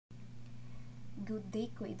Good day,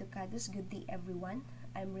 co-educados. Good day, everyone.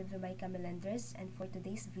 I'm Rivimaica Melendres, and for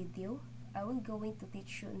today's video, I will going to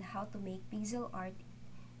teach you on how to make pixel art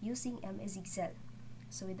using MS Excel.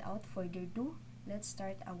 So without further ado, let's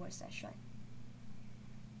start our session.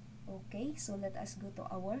 Okay, so let us go to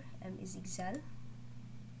our MS Excel.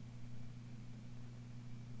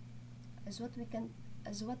 As what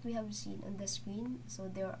we have seen on the screen, so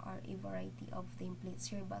there are a variety of templates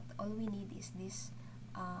here, but all we need is this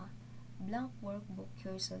blank workbook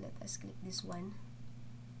here. So let us click this one.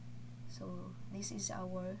 So this is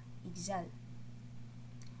our Excel.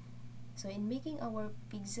 So in making our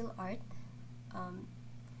pixel art,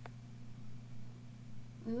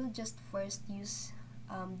 we will just first use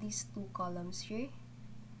these two columns here.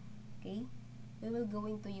 Okay, we will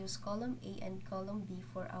going to use column A and column B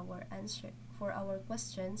for our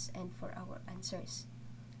questions and for our answers.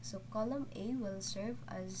 So column A will serve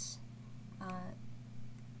as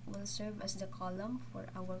the column for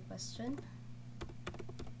our questions,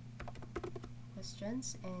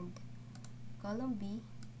 and column B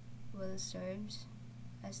will serve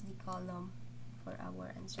as the column for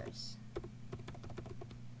our answers.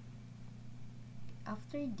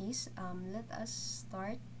 After this, let us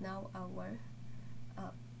start now our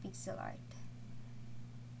pixel art.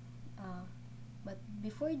 But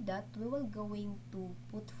before that, we will going to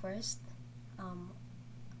put first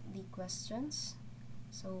the questions.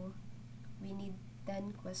 So we need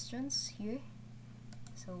 10 questions here.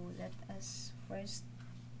 So let us first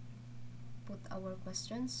put our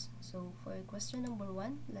questions. So for question number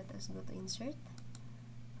 1, let us go to insert,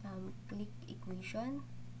 click equation.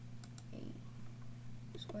 Okay,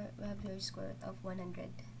 we have here square root of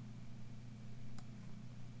 100,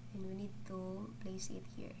 and we need to place it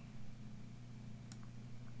here.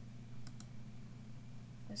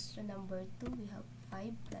 Question number 2, we have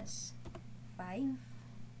 5 plus 5.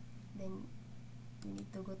 Then we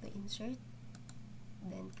need to go to insert,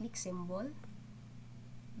 then click symbol,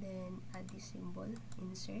 then add this symbol,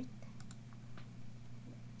 insert,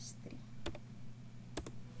 3.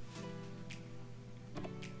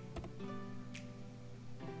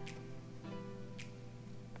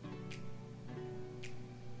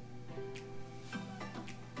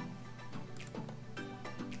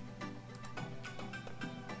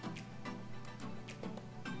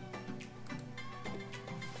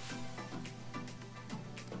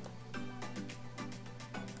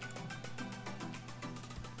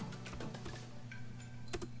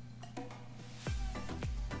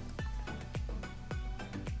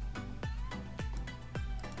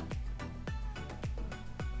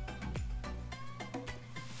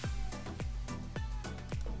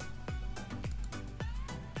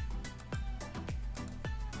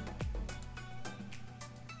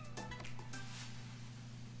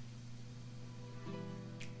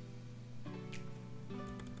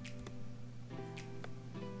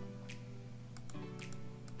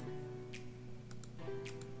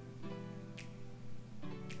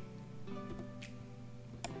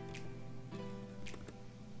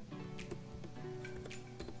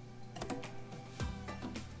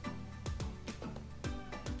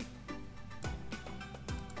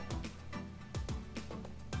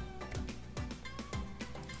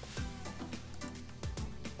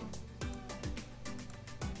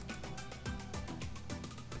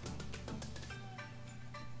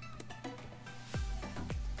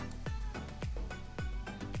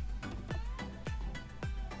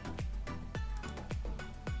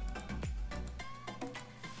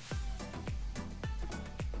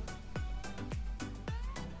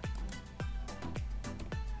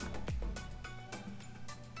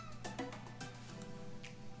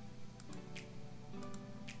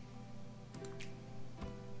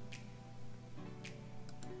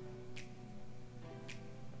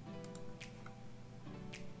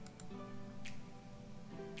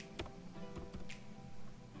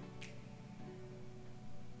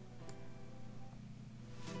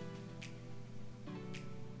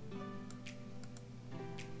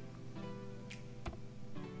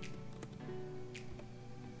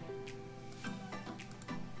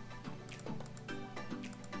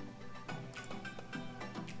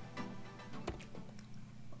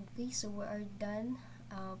 Okay, so we are done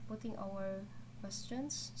putting our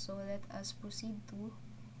questions. So let us proceed to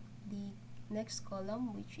the next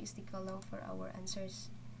column, which is the column for our answers.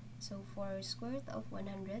 So for square root of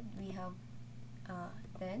 100, we have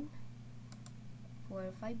 10.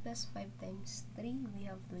 For 5 plus 5 times 3, we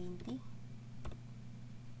have 20.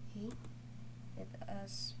 Okay, let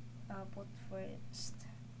us put first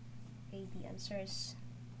the answers.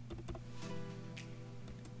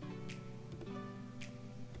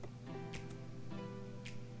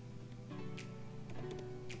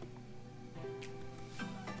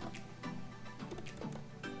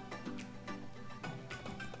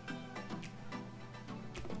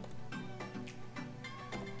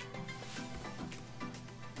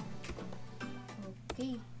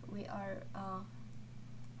 Okay, we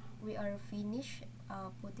are finished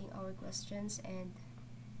putting our questions and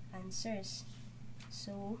answers.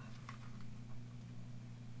 So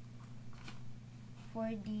for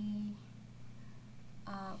the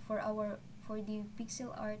for the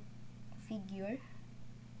pixel art figure,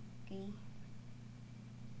 okay,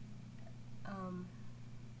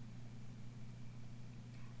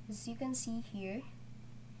 as you can see here,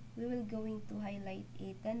 we will going to highlight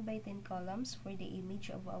a 10 by 10 columns for the image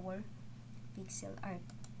of our pixel art.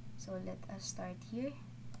 So let us start here.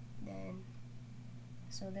 Then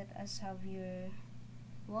so let us have your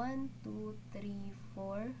 1 2 3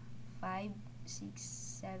 4 5 6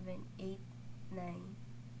 7 8 9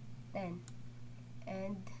 10,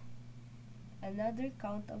 and another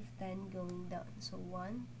count of 10 going down. So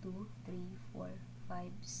 1 2 3 4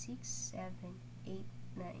 5 6 7 8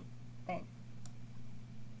 9 10.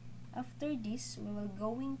 After this, we will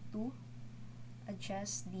going to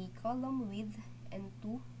adjust the column width and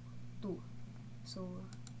to 2. So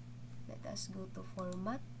let us go to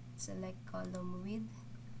format, select column width,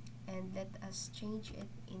 and let us change it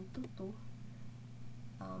into 2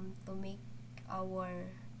 to make our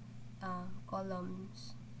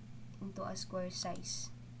columns into a square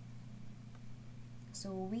size.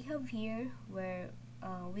 So we have here where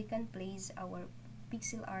we can place our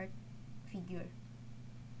pixel art figure.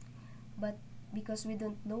 But because we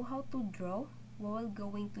don't know how to draw, we will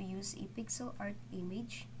going to use a pixel art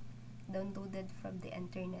image downloaded from the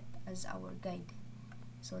internet as our guide.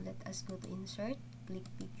 So let us go to insert, click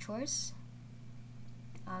pictures,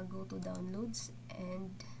 go to downloads,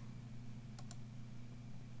 and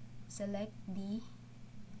select the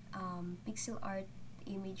pixel art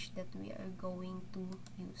image that we are going to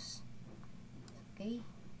use. Okay,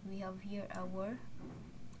 we have here our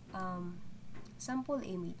sample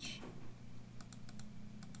image.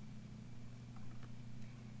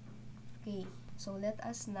 Okay, so let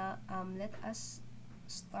us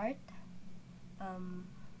start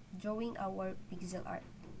drawing our pixel art.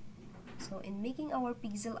 So in making our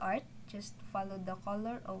pixel art, just follow the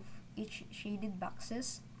color of each shaded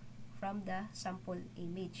boxes from the sample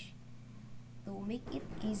image. To make it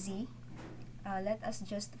easy, let us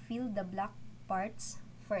just fill the black parts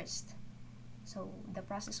first. So the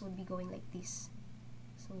process would be going like this.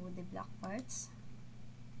 So the black parts,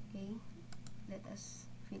 okay, let us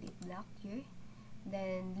fill it black here.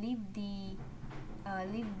 Then leave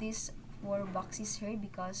these 4 boxes here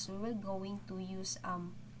because we will going to use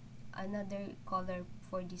another color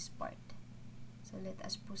for this part. So let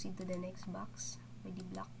us proceed to the next box for the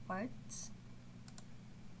black parts.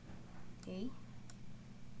 Okay,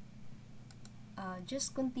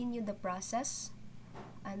 just continue the process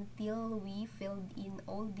until we filled in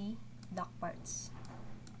all the black parts.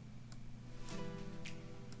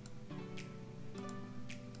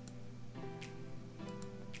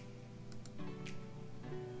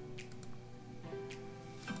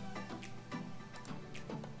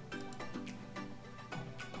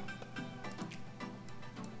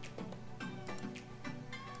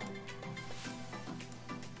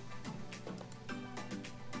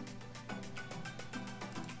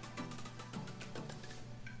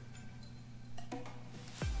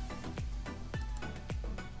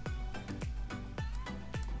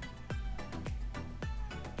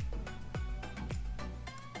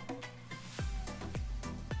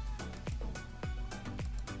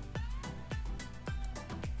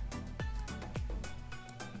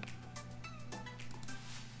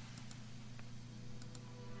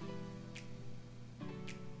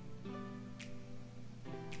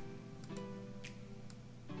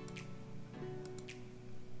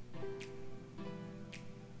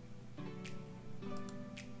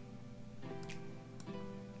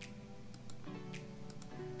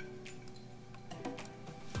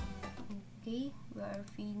 Okay, we are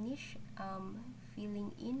finished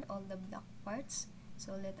filling in all the black parts.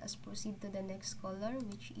 So let us proceed to the next color,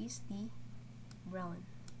 which is the brown.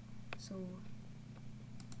 So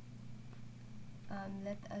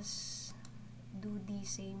let us do the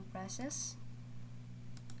same process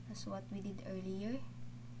as what we did earlier.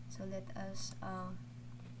 So let us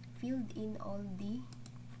fill in all the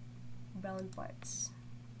brown parts.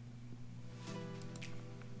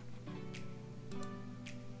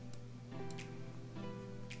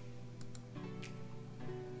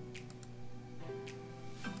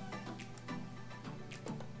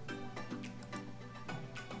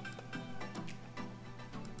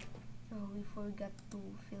 Forgot to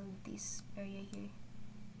fill this area here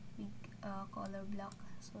with color black,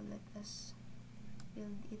 so let us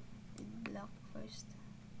fill it with black first.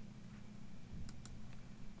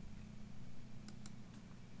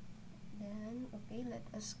 Then Okay, let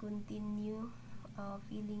us continue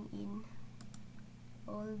filling in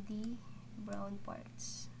all the brown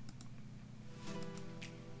parts.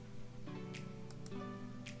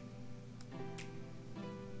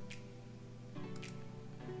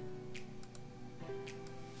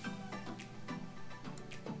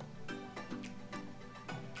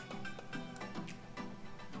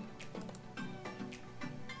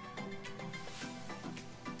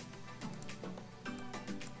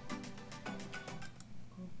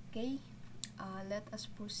 Okay, let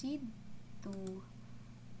us proceed to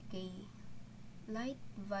light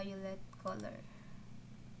violet color.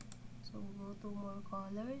 So go to more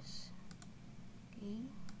colors.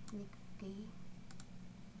 Okay, click OK.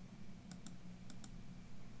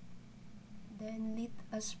 Then let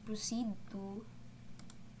us proceed to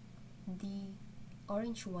the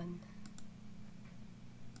orange one.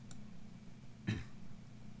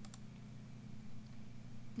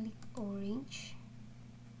 Click orange.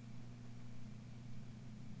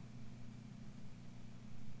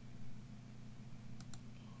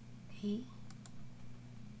 Okay.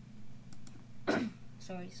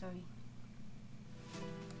 sorry.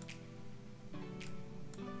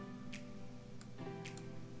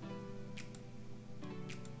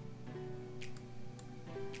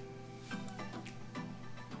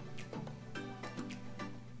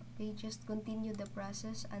 Okay, just continue the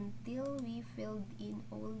process until we filled in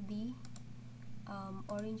all the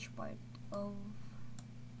orange part of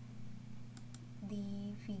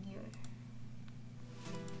the figure.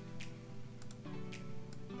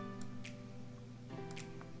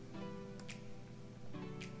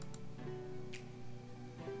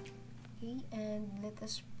 Okay, and let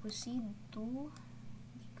us proceed to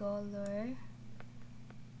the color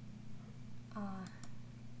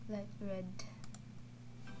light red.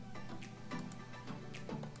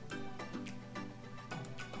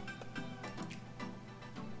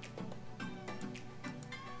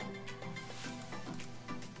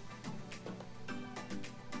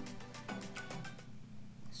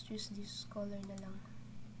 Let's choose this color na lang.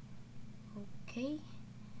 Okay,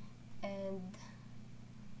 and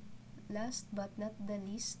last but not the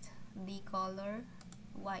least, the color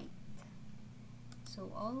white.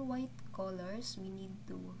 So all white colors, we need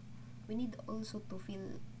also to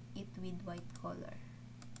fill it with white color.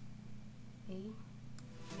 Okay.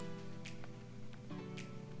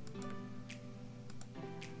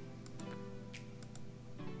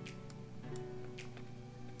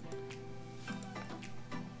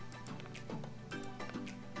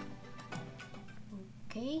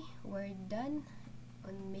 Okay, we're done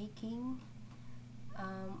on making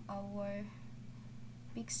our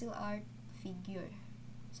pixel art figure.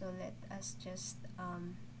 So let us just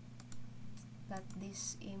plot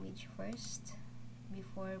this image first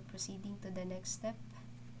before proceeding to the next step.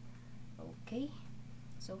 Okay,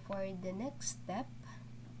 so for the next step,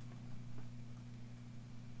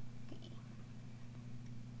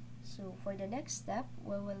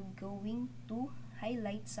 we will going to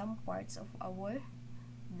highlight some parts of our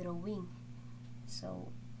drawing.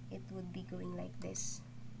 So it would be going like this.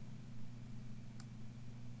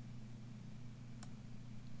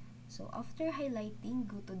 So after highlighting,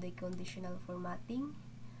 go to the conditional formatting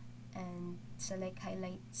and select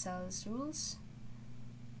highlight cells rules,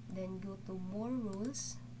 then go to more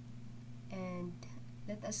rules and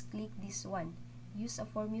let us click this one, use a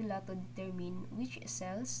formula to determine which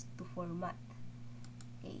cells to format.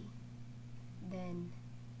 Okay, then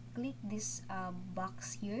click this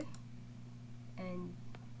box here and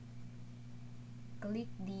click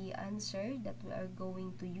the answer that we are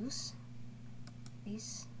going to use,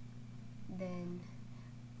 this, then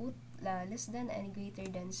put less than and greater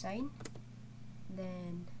than sign,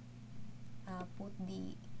 then put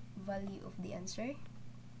the value of the answer,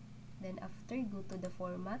 then after go to the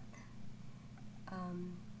format,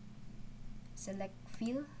 select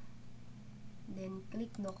fill, then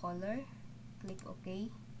click no color, click OK,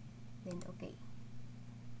 then OK.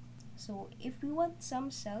 So if we want some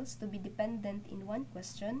cells to be dependent in one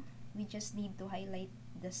question, we just need to highlight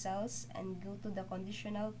the cells and go to the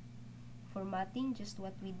conditional formatting, just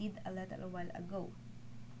what we did a little while ago.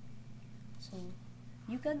 So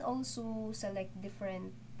you can also select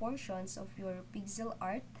different portions of your pixel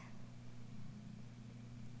art.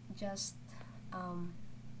 Just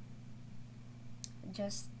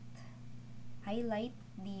highlight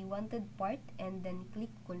the wanted part and then click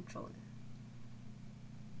Control.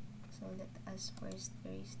 So let us first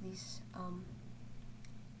erase this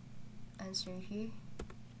answer here.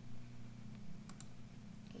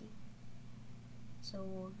 Okay,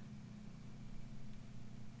 so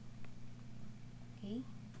okay,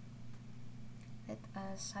 let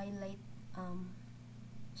us highlight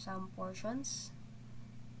some portions.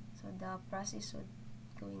 So the process would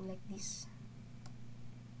going like this.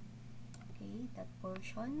 Okay, that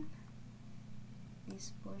portion,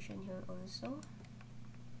 this portion here also,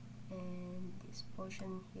 and this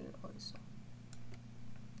portion here also.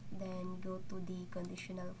 Then go to the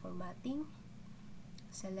conditional formatting,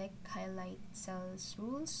 select highlight cells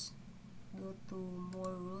rules, go to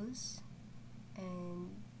more rules,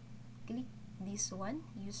 and click this one,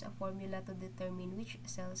 use a formula to determine which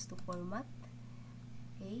cells to format.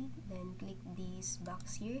 Okay, then click this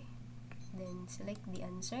box here, then select the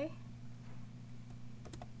answer,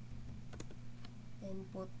 then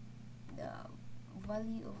put the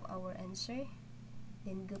value of our answer,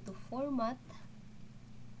 then go to format,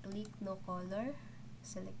 click no color,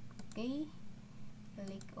 select OK,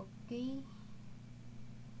 click OK.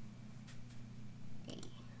 Okay,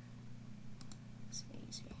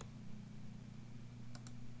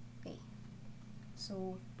 okay,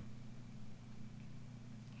 so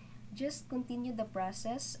just continue the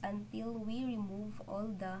process until we remove all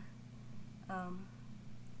the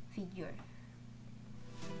figure.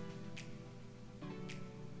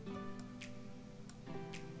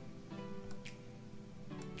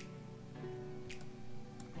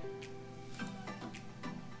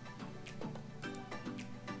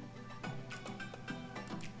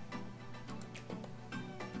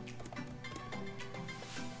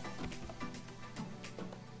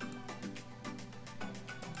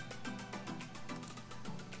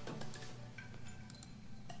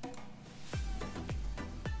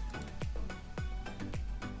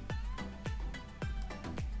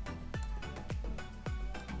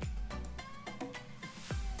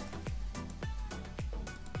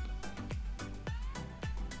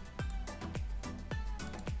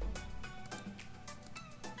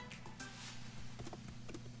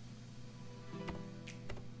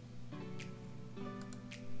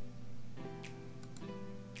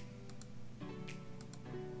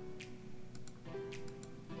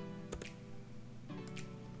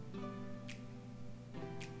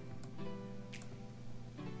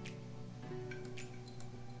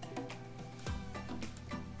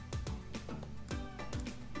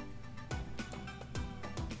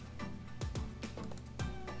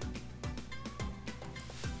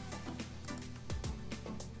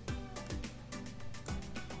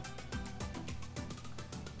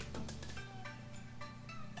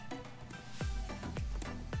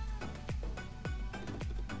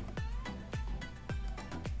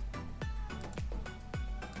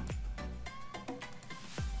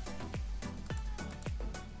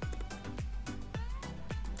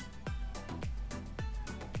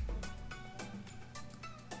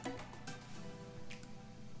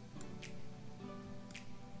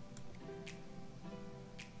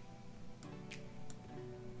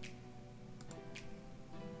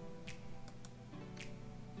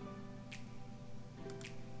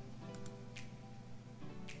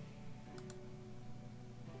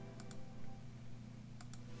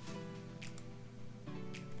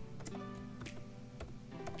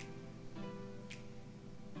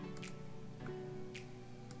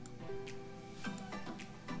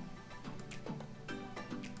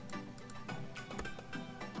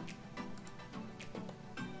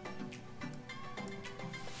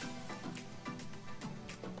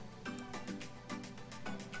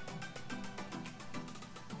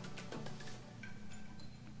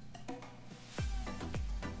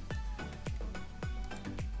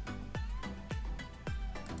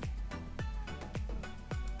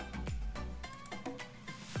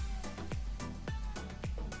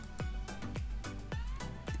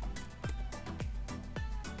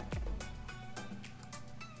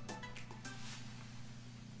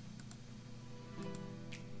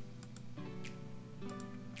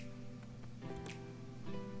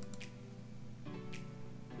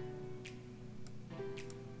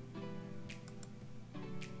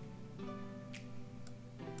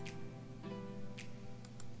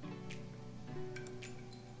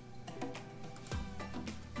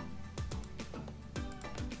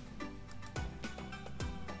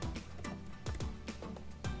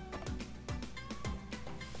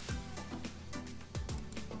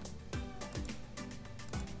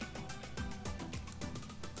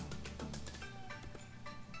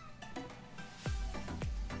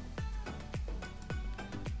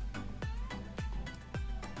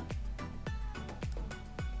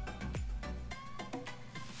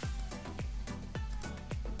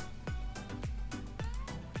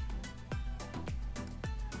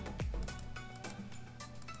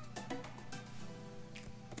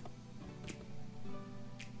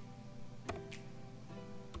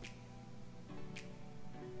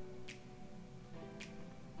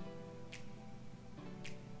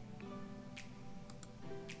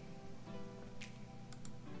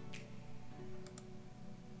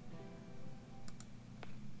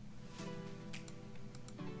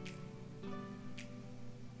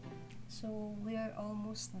 So we're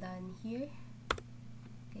almost done here.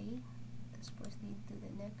 Okay, let's proceed to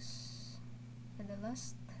the next and the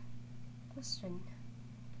last question.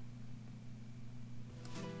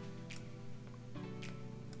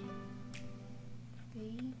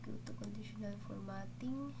 Okay, go to conditional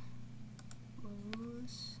formatting, more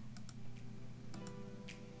rules.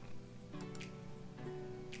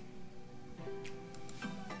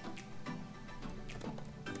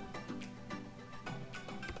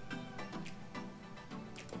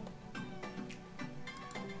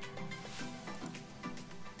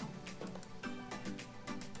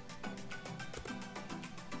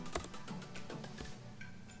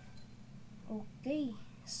 Okay,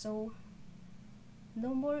 so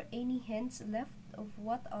no more any hints left of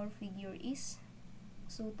what our figure is.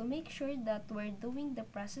 So to make sure that we're doing the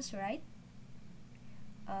process right,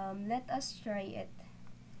 let us try it.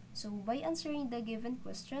 So by answering the given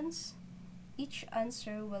questions, each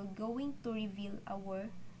answer will going to reveal our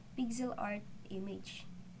pixel art image.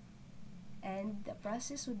 And the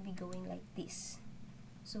process would be going like this.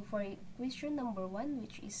 So for question number 1,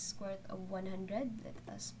 which is square root of 100, let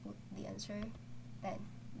us put the answer 10,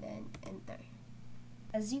 then enter.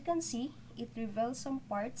 As you can see, it reveals some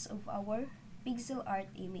parts of our pixel art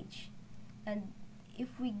image. And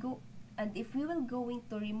if we will going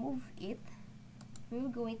to remove it, we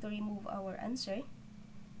will going to remove our answer,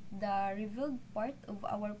 the revealed part of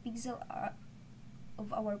our pixel art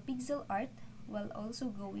will also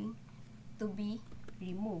going to be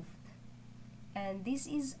removed. And this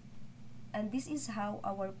is how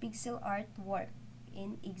our pixel art work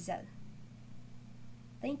in Excel.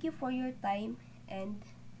 Thank you for your time and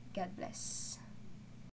God bless.